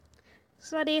ส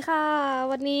วัสดีค่ะ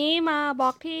วันนี้มาบล็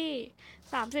อก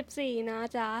ที่34นะ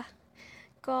จ๊ะ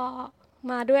ก็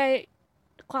มาด้วย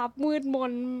ความมืดม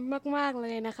นมากๆเล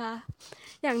ยนะคะ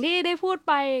อย่างที่ได้พูด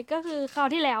ไปก็คือคราว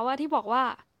ที่แล้วว่าที่บอกว่า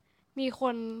มีค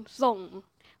นส่ง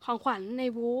ของขวัญใน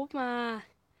วูฟมา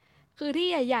คือที่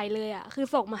ใหญ่ๆเลยอ่ะคือ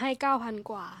ส่งมาให้9,000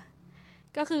กว่า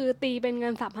ก็คือตีเป็นเงิ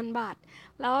น3,000 บาท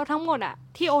แล้วทั้งหมดอ่ะ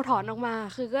ที่โอถอนออกมา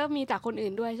คือก็มีจากคนอื่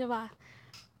นด้วยใช่ปะ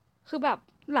คือแบบ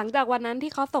หลังจากวันนั้น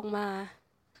ที่เขาส่งมา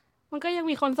มันก็ยัง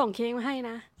มีคนส่งเค้กมาให้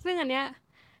นะ ซึ่งอันเนี้ย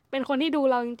เป็นคนที่ดู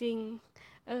เราจริง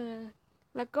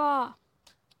ๆแล้วก็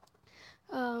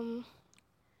เออ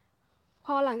พ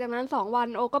อหลังจากนั้น2 วัน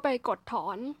โอก็ไปกดถอ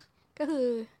น ก็คือ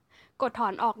กดถอ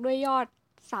นออกด้วยยอด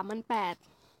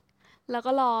38,000แล้ว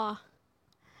ก็รอ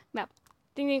แบบ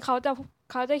จริงๆเขา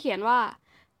จะเขียนว่า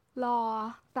รอ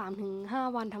3 ถึง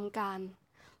 5 วันทำการ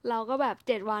เราก็แบบ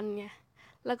7 วันไง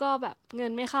แล้วก็แบบเงิ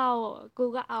นไม่เข้ากู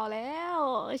ก็เอาแล้ว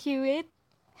ชีวิต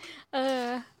เออ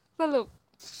สรุป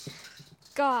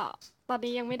ก็ตอน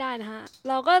นี้ยังไม่ได้นะฮะ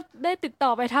เราก็ได้ติดต่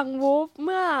อไปทางวูฟเ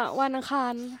มื่อวันอังคา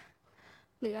ร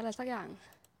หรืออะไรสักอย่าง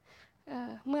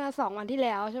เมื่อ2 วันที่แ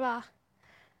ล้วใช่ป่ะ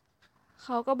เข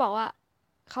าก็บอกว่า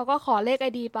เขาก็ขอเลขไอ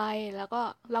ดีไปแล้วก็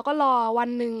เราก็รอวัน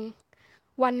หนึ่ง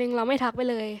เราไม่ทักไป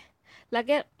เลยแล้ว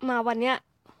ก็มาวันเนี้ย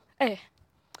เอย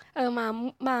มา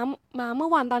มามาเมื่อ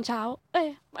วานตอนเช้า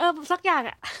สักอย่าง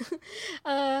อ่ะ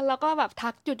แล้วก็แบบทั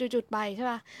กจุดๆไปใช่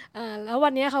ป่ะแล้ววั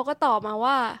นนี้เขาก็ตอบมา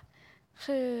ว่า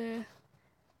คือ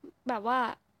แบบว่า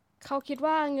เขาคิด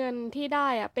ว่าเงินที่ได้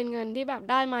อะเป็นเงินที่แบบ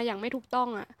ได้มาอย่างไม่ถูกต้อง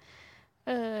อะเ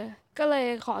ออก็เลย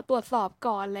ขอตรวจสอบ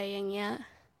ก่อนอะไรอย่างเงี้ย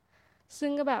ซึ่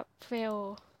งก็แบบเฟล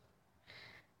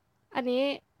อันนี้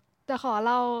จะขอเ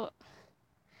ล่า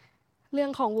เรื่อ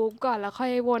งของวูฟก่อนแล้วค่อ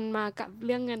ยวนมากับเ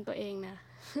รื่องเงินตัวเองนะ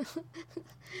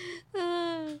เอ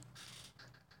อ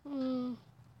อืม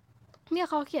เนี่ย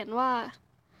เขาเขียนว่า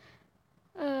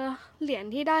เออเหรียญ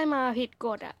ที่ได้มาผิดก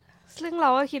ฎอะซึ่งเรา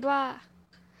ก็คิดว่า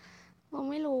เรา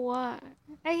ไม่รู้ว่า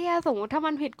ไอ้แค่สมมติถ้า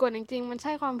มันผิดกฎจริงๆมันใ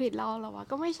ช่ความผิดเราเหรอวะ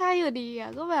ก็ไม่ใช่อยู่ดีอ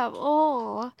ะก็แบบโอ้โห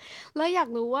แล้วอยาก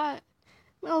รู้ว่า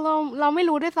เราไม่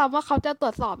รู้ด้วยซ้ำว่าเขาจะตร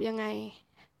วจสอบยังไง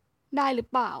ได้หรือ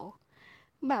เปล่า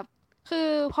แบบคือ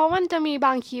เพราะมันจะมีบ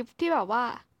างคลิปที่แบบว่า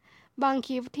บางค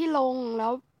ลิปที่ลงแล้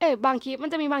วบางคลิปมัน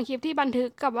จะมีบางคลิปที่บันทึก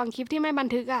กับบางคลิปที่ไม่บัน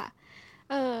ทึกอ่ะ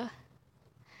เออ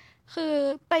คือ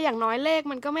แต่อย่างน้อยเลข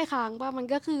มันก็ไม่ค้างป่ะมัน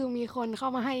ก็คือมีคนเข้า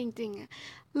มาให้จริงๆอ่ะ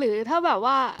หรือถ้าแบบ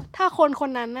ว่าถ้าคนค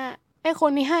นนั้นน่ะค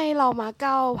นที่ให้เรามา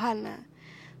9,000อ่ะ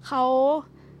เขา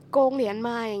โกงเหรียญม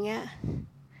าอย่างเงี้ย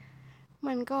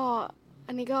มันก็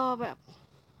อันนี้ก็แบบ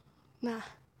นะ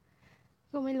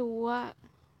ก็ไม่รู้ว่า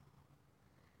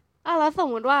แล้วสม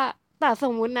มุติว่าแต่ส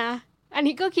มมุตินะอัน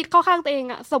นี้ก็คิดเข้าข้างตัวเอง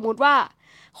อะสมมุติว่า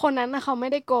คนนั้นนะเขาไม่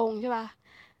ได้โกงใช่ป่ะ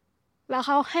แล้วเข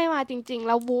าให้มาจริงๆแ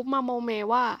ล้ววูฟมาโมเม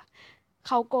ว่าเ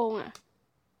ขาโกงอะ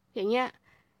อย่างเงี้ย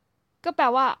ก็แปล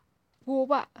ว่าวูฟ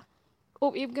อะอุ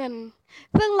บอิบเงิน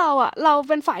ซึ่งเราเ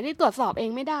ป็นฝ่ายที่ตรวจสอบเอง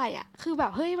ไม่ได้อะคือแบ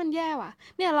บเฮ้ยมันแย่ว่ะ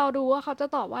เนี่ยเราดูว่าเขาจะ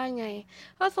ตอบว่ายังไง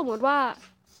ถ้าสมมติว่า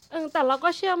แต่เราก็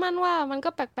เชื่อมั่นว่ามันก็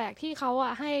แปลกๆที่เขาอ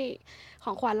ะให้ข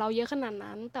องขวัญเราเยอะขนาด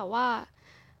นั้นแต่ว่า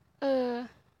เออ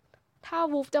ถ้า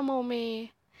วูฟจะโมเม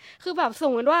คือแบบส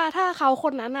มมติว่าถ้าเขาค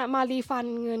นนั้นอะมารีฟัน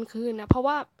เงินคืนนะเพราะ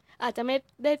ว่าอาจจะไม่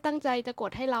ได้ตั้งใจจะก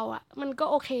ดให้เราอะมันก็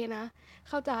โอเคนะ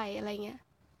เข้าใจอะไรเงี้ย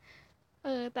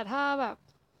แต่ถ้าแบบ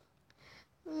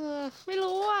ไม่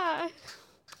รู้อ่ะ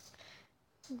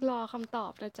รอคำตอ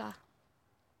บนะจ๊ะ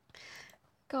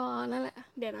ก็นั่นแหละ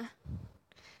เดี๋ยวนะ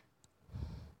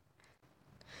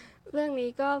เรื่องนี้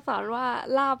ก็สอนว่า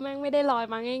ลาบแม่งไม่ได้ลอย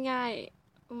มาง่าย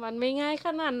ๆมันไม่ง่ายข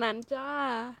นาดนั้นจ้า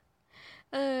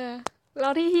เออแล้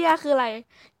วที่เฮี้ยคืออะไร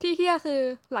ที่เฮี้ยคือ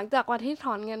หลังจากวันที่ถ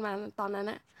อนเงินมาตอนนั้น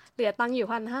อะเหลือตังค์อยู่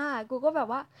1,500กูก็แบบ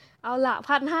ว่าเอาละ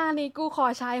1,500นี่กูขอ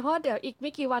ใช้เพราะเดี๋ยวอีกไ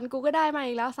ม่กี่วันกูก็ได้มา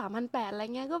อีกแล้ว3,800อะไร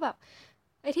เงี้ยก็แบบ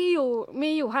ไอ้ที่มี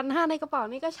อยู่1,500ในกระเป๋า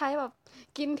นี่ก็ใช้แบบ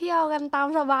กินเที่ยวกันตาม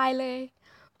สบายเลย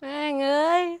แม่งเ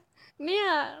อ้ยเนี่ย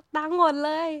ตังค์หมดเ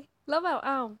ลยแล้วแบบ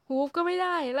อ้าวฮูฟก็ไม่ไ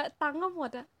ด้แล้วตังค์ก็หม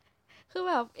ดอะคือ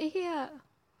แบบไอ้เหี้ย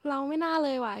เราไม่น่าเล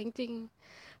ยว่ะจริง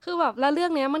ๆ คือแบบแล้วเรื่อ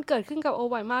งเนี้ยมันเกิดขึ้นกับโอ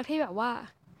บ่อยมากที่แบบว่า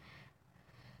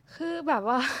คือแบบ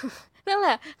ว่านั่นแห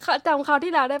ละจำคราว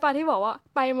ที่แล้วได้ปะที่บอกว่า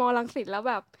ไปมอรังสิตแล้ว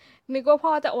แบบนึกว่าพ่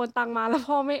อจะโอนตังมาแล้ว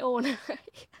พ่อไม่โอน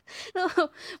แล้ว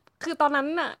คือตอนนั้น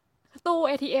น่ะตู้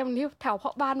ATM ที่แถว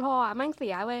บ้านพ่ออะแม่งเสี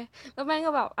ยเว้ยแล้วแม่ง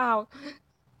ก็แบบอ้าว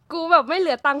กูแบบไม่เห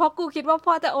ลือตังค์เพราะกูคิดว่า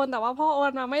พ่อจะโอนแต่ว่าพ่อโอ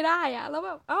นมาไม่ได้อะแล้วแ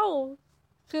บบเอ้า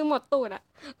คือหมดตูดอะ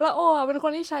แล้วโออะเป็นค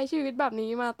นที่ใช้ชีวิตแบบนี้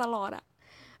มาตลอดอะ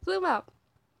ซึ่งแบบ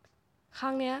ค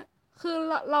รั้งเนี้ยคือ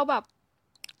เราแบบ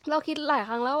เราคิดหลายค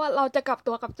รั้งแล้วว่าเราจะกลับ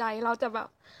ตัวกลับใจเราจะแบบ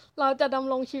เราจะด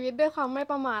ำรงชีวิตด้วยความไม่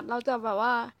ประมาทเราจะแบบ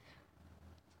ว่า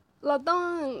เราต้อง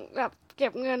แบบเก็ เ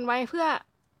ก็บเงินไว้เพื่อ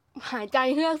หายใจ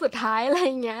เฮือกสุดท้ายอะไรอ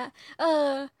ย่างเงี้ยเออ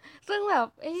ซึ่งแบบ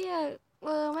ไอ้เหี้ย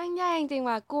แม่งแย่จริงๆ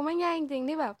ว่ะกูแม่งแย่จริงๆ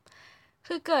ที่แบบ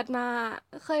คือเกิดมา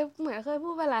เคยพู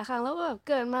ดไปหลายครั้งแล้วว่าแบบ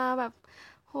เกิดมาแบบ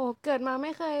โหเกิดมาไ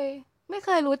ม่เค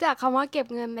ยรู้จักคำว่าเก็บ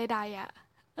เงินใดๆอ่ะ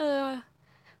เออ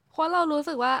เพราะเรารู้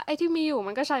สึกว่าไอ้ที่มีอยู่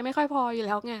มันก็ใช้ไม่ค่อยพออยู่แ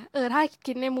ล้วไงถ้า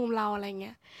คิดในมุมเราอะไรเ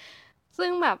งี้ยซึ่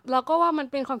งแบบเราก็ว่ามัน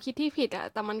เป็นความคิดที่ผิดอะ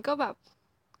แต่มันก็แบบ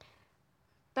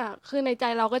แต่คือในใจ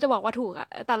เราก็จะบอกว่าถูกอะ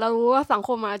แต่เรารู้ว่าสังค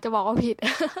มอะจะบอกว่าผิด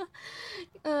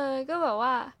ก็แบบว่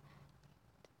า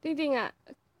จริงๆอะ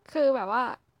คือแบบว่า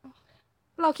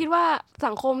เราคิดว่า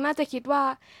สังคมน่าจะคิดว่า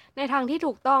ในทางที่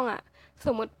ถูกต้องอะส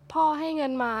มมติพ่อให้เงิ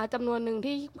นมาจำนวนหนึ่ง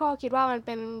ที่พ่อคิดว่ามันเ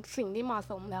ป็นสิ่งที่เหมาะ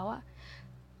สมแล้วอะ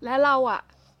และเราอะ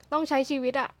ต้องใช้ชีวิ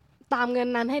ตอะตามเงิน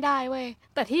นั้นให้ได้เว้ย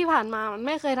แต่ที่ผ่านมามันไ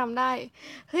ม่เคยทำได้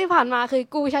ที่ผ่านมาคือ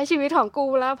กูใช้ชีวิตของกู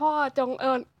แล้วพ่อจง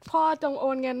โอ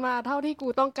นเงินมาเท่าที่กู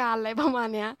ต้องการอะไรประมาณ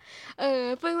เนี้ย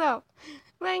ซึ่งแบบ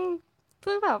แม่ง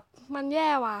ซึ่งแบบมันแย่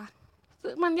ว่ะ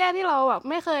มันแย่ที่เราแบบ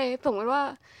ไม่เคยสมมติว่า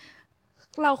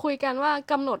เราคุยกันว่า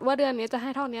กำหนดว่าเดือนนี้จะให้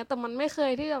เท่านี้แต่มันไม่เค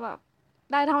ยที่จะแบบ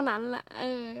ได้เท่านั้นแหละ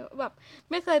แบบ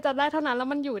ไม่เคยจะได้เท่านั้นแล้ว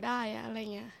มันอยู่ได้อะอะไร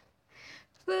เงี้ย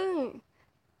ซึ่ง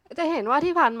จะเห็นว่า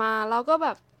ที่ผ่านมาเราก็แบ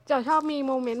บจะชอบมี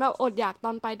โมเมนต์แบบอดอยากต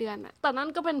อนปลายเดือนอะแต่นั่น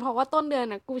ก็เป็นเพราะว่าต้นเดือน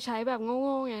อะกูใช้แบบโ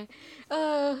ง่ๆไงเอ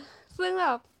อซึ่งแบ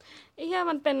บไอ้เหี้ย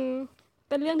มันเ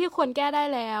ป็นเรื่องที่ควรแก้ได้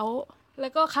แล้วแล้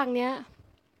วก็ครั้งเนี้ย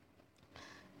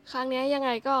ยังไง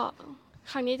ก็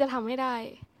ครั้งนี้จะทำให้ได้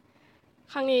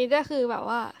ครั้งนี้ก็คือแบบ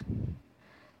ว่า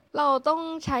เราต้อง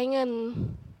ใช้เงิน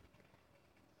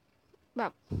แบ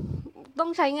บต้อ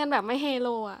งใช้เงินแบบไม่เฮโล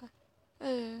อะเอ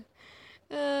อ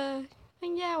เออไม่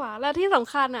แย่ว่ะแล้วที่ส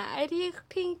ำคัญอ่ะไอ้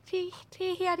ที่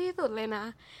เฮี้ยที่สุดเลยนะ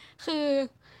คือ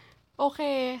โอเค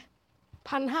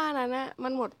1,500นั้นนะมั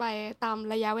นหมดไปตาม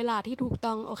ระยะเวลาที่ถูก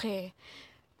ต้องโอเค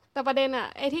แต่ประเด็นอ่ะ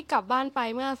ไอ้ที่กลับบ้านไป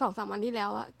เมื่อ2-3 วันที่แล้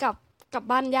วอ่ะกลับ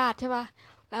บ้านญาติใช่ป่ะ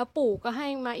แล้วปู่ก็ให้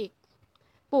มาอีก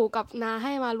ปู่กับน้าใ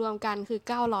ห้มารวมกันคือ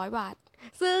900 บาท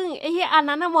ซึ่งไอ้ที่อัน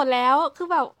นั้นน่ะหมดแล้วคือ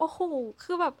แบบโอ้โห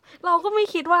คือแบบเราก็ไม่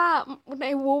คิดว่าใน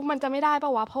วูฟมันจะไม่ได้ป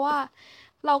ะวะเพราะว่า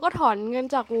เราก็ถอนเงิน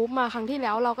จากวูฟมาครั้งที่แ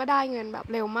ล้วเราก็ได้เงินแบบ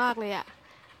เร็วมากเลยอะ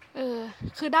เออ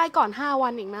คือได้ก่อน5 วั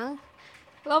นอีกนะ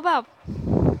แล้วแบบ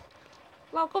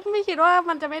เราก็ไม่คิดว่า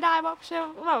มันจะไม่ได้ป่ะใช่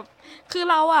แบบคือ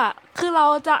เราอะคือเรา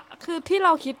จะคือที่เร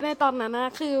าคิดในตอนนั้นนะ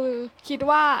คือคิด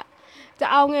ว่าจะ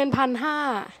เอาเงิน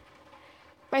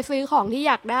1,500ไปซื้อของที่อ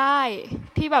ยากได้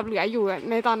ที่แบบเหลืออยู่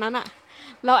ในตอนนั้นอะ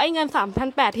แล้วไอ้เงิน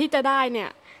3,800ที่จะได้เนี่ย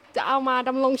จะเอามาด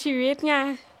ำรงชีวิตไง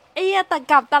ไอ้เหี้ยแต่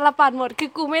กลับตาลปัดหมดคือ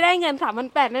กูไม่ได้เงิน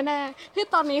3,800แน่ๆที่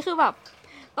ตอนนี้คือแบบ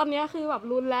ตอนนี้คือแบบ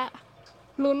ลุ้นแล้ว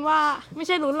ลุ้นว่าไม่ใ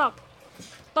ช่ลุ้นหรอก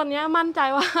ตอนนี้มั่นใจ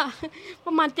ว่าป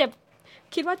ระมาณ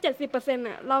คิดว่า70%เ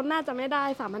นี่ยเราน่าจะไม่ได้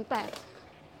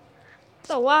3,800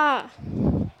แต่ว่า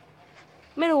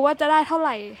ไม่รู้ว่าจะได้เท่าไห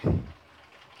ร่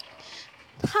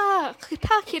ถ้า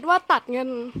ถ้าคิดว่าตัดเงิน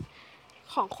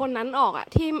ของคนนั้นออกอะ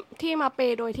ที่มาเป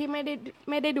ย์โดยที่ไม่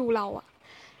ได้ดูเราอะ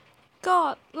ก็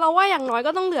เราว่าอย่างน้อย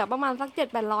ก็ต้องเหลือประมาณสัก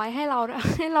700-800ให้เรา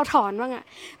ให้เราถอนบ้างอะ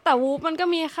แต่วูฟมันก็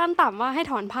มีขั้นต่ำว่าให้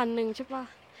ถอน1,100ใช่ปะ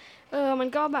มัน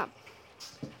ก็แบบ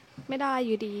ไม่ได้อ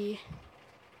ยู่ดี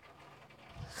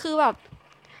คือแบบ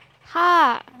ถ้า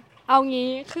เอางี้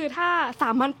คือถ้า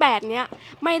3,800เนี้ย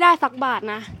ไม่ได้สักบาท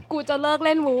นะกูจะเลิกเ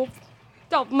ล่นวูฟ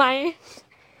จบไหม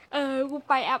กู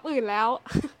ไปแอปอื่นแล้ว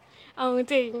เอาจ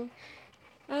ริง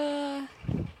เออ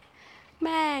แ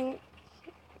ม่ง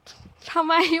ทำ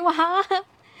ไมวะ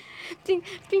จริง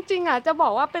จริงๆอ่ะจะบอ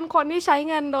กว่าเป็นคนที่ใช้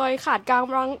เงินโดยขาดการ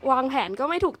วางแผนก็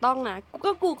ไม่ถูกต้องนะ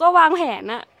กูก็วางแผน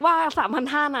นะว่า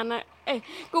3,500นั้นนะ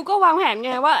กูก็วางแผนไ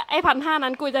งว่าไอ้1,500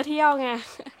นั้นกูจะเที่ยวไง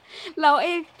แล้วไ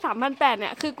อ้3,800เนี่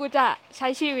ยคือกูจะใช้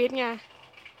ชีวิตไง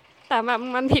แต่แบบ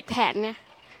มันผิดแผนไง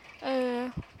เออ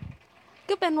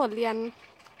ก็เป็นบทเรียน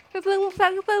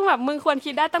ซึ่งแบบมึงควร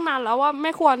คิดได้ตั้งนานแล้วว่าไ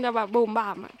ม่ควรจะแบบบูมบ่า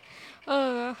มอ่ะเอ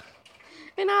อ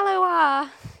ไม่น่าเลยว่ะ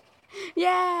แ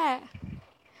ย่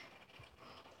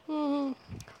อืม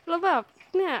แล้วแบบ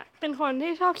เนี่ยเป็นคน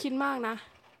ที่ชอบคิดมากนะ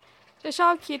จะชอ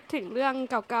บคิดถึงเรื่อง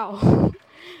เก่า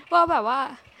ๆว่าแบบว่า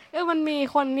มันมี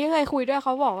คนที่เคยคุยด้วยเข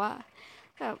าบอกว่า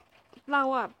แบบเรา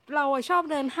อะชอบ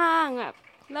เดินห้างอ่ะ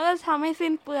แล้วก็ทำให้สิ้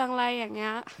นเปลืองอะไรอย่างเงี้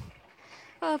ย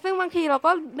ซึ่งบางทีเรา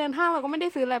ก็เดินห้างเราก็ไม่ได้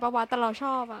ซื้ออะไรประวัติแต่เราช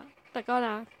อบอ่ะแต่ก็น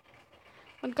ะ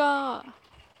มันก็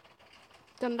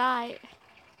จนได้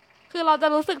คือเราจะ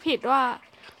รู้สึกผิดว่า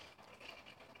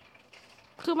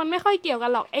คือมันไม่ค่อยเกี่ยวกั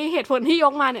นหรอกไอเหตุผลที่ย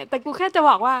กมาเนี่ยแต่กูแค่จะ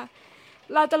บอกว่า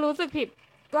เราจะรู้สึกผิด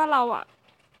ว่าเราอ่ะ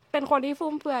เป็นคนที่ฟุ่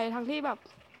มเฟือยทั้งที่แบบ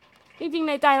จริงๆ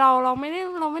ในใจเราไม่ไ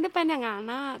ด้เป็นอย่างนั้น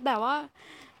นะแต่ว่า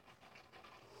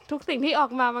ทุกสิ่งที่ออ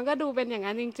กมามันก็ดูเป็นอย่าง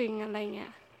นั้นจริงๆอะไรเงี้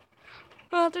ย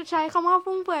จะใช้คำว่า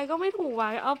ฟุ่มเฟือยก็ไม่ถูกว่ะ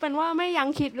เอาเป็นว่าไม่ยั้ง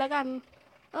คิดแล้วกัน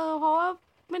เพราะว่า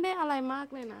ไม่ได้อะไรมาก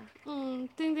เลยนะ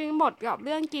จริงๆหมดกับเ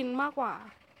รื่องกินมากกว่า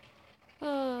เอ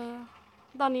อ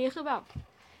ตอนนี้คือแบบ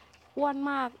อ้วน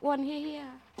มากอ้วนเฮี้ย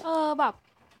แบบ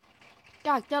อ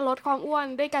ยากจะลดความอ้วน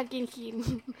ด้วยการกินคีน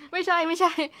ไม่ใช่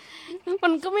มั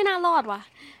นก็ไม่น่ารอดว่ะ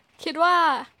คิดว่า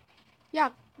อยา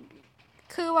ก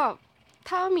คือแบบ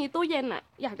ถ้ามีตู้เย็นอะ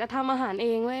อยากจะทำอาหารเอ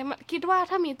งเว้ยคิดว่า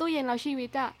ถ้ามีตู้เย็นแล้วชีวิ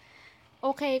ตอะโอ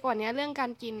เคกว่านี้เรื่องกา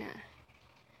รกินอะ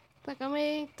แต่ก็ไม่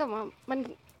แต่ว่ามัน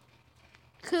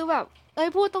คือแบบ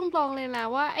พูดตรงๆเลยนะ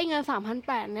ว่าไอ้เงิน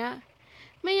3,800เนี่ย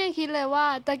ไม่ยังคิดเลยว่า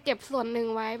จะเก็บส่วนหนึ่ง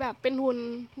ไว้แบบเป็นทุน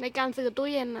ในการซื้อตู้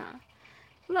เย็นอะ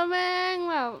แล้วแม่ง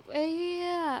แบบเหี้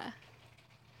ย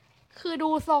คือดู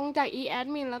ทรงจากอีแอด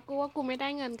มินแล้วกูว่ากูไม่ได้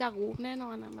เงินจากวูฟแน่นอ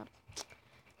นอะแบบ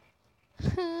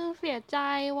เสียใจ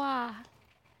ว่ะ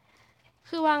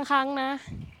คือบางครั้งนะ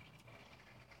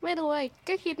ไม่รู้เลย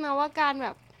ก็คิดนะว่าการแบ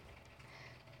บ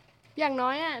อย่างน้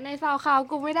อยอะในซาวคลาว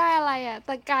กูไม่ได้อะไรอะแ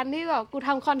ต่การที่แบบกูท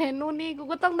ำคอนเทนต์นู่นนี่กู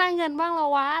ก็ต้องได้เงินบ้างแล้ว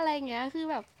วะอะไรเงี้ยคือ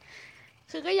แบบ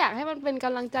คือก็อยากให้มันเป็นก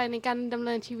ำลังใจในการดำเ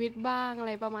นินชีวิตบ้างอะไ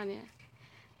รประมาณเนี้ย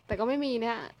แต่ก็ไม่มีเ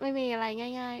นี่ยไม่มีอะไร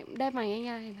ง่ายๆได้มา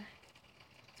ง่ายๆนะ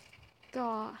ก็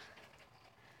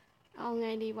เอาไง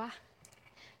ดีวะ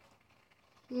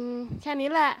แค่นี้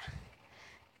แหละ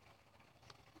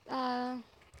เอ่อ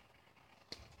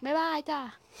บ๊ายบายจ้ะ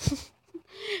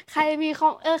ใครมีขอ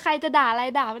งใครจะด่าอะไร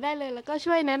ด่าไม่ได้เลยแล้วก็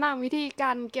ช่วยแนะนำวิธีก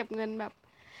ารเก็บเงินแบบ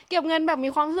เก็บเงินแบบมี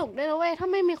ความสุขด้วยนะเว้ยถ้า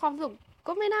ไม่มีความสุข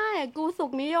ก็ไม่ได้อะกูสุ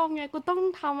ขนิยมไงกูต้อง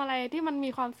ทำอะไรที่มันมี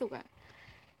ความสุขอะ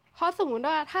เพราะสมมติ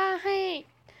ว่าถ้าให้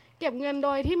เก็บเงินโด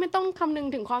ยที่ไม่ต้องคำนึง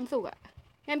ถึงความสุขอะ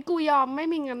งั้นกูยอมไม่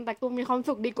มีเงินแต่กูมีความ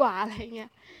สุขดีกว่าอะไรเงี้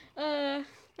ยเออ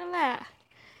นั่นแหละ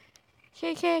เ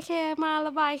คมาร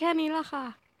ะบายแค่นี้ละค่ะ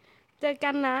เจอกั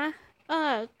นนะ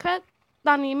แค่ต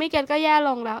อนนี้ไม่เก็ตก็แย่ล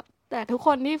งแล้วแต่ทุกค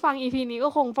นที่ฟังอีพีนี้ก็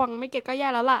คงฟังไม่เก็ตก็แย่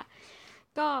แล้วล่ะ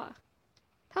ก็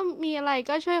ถ้ามีอะไร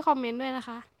ก็ช่วยคอมเมนต์ด้วยนะค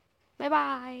ะบ๊ายบา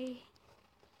ย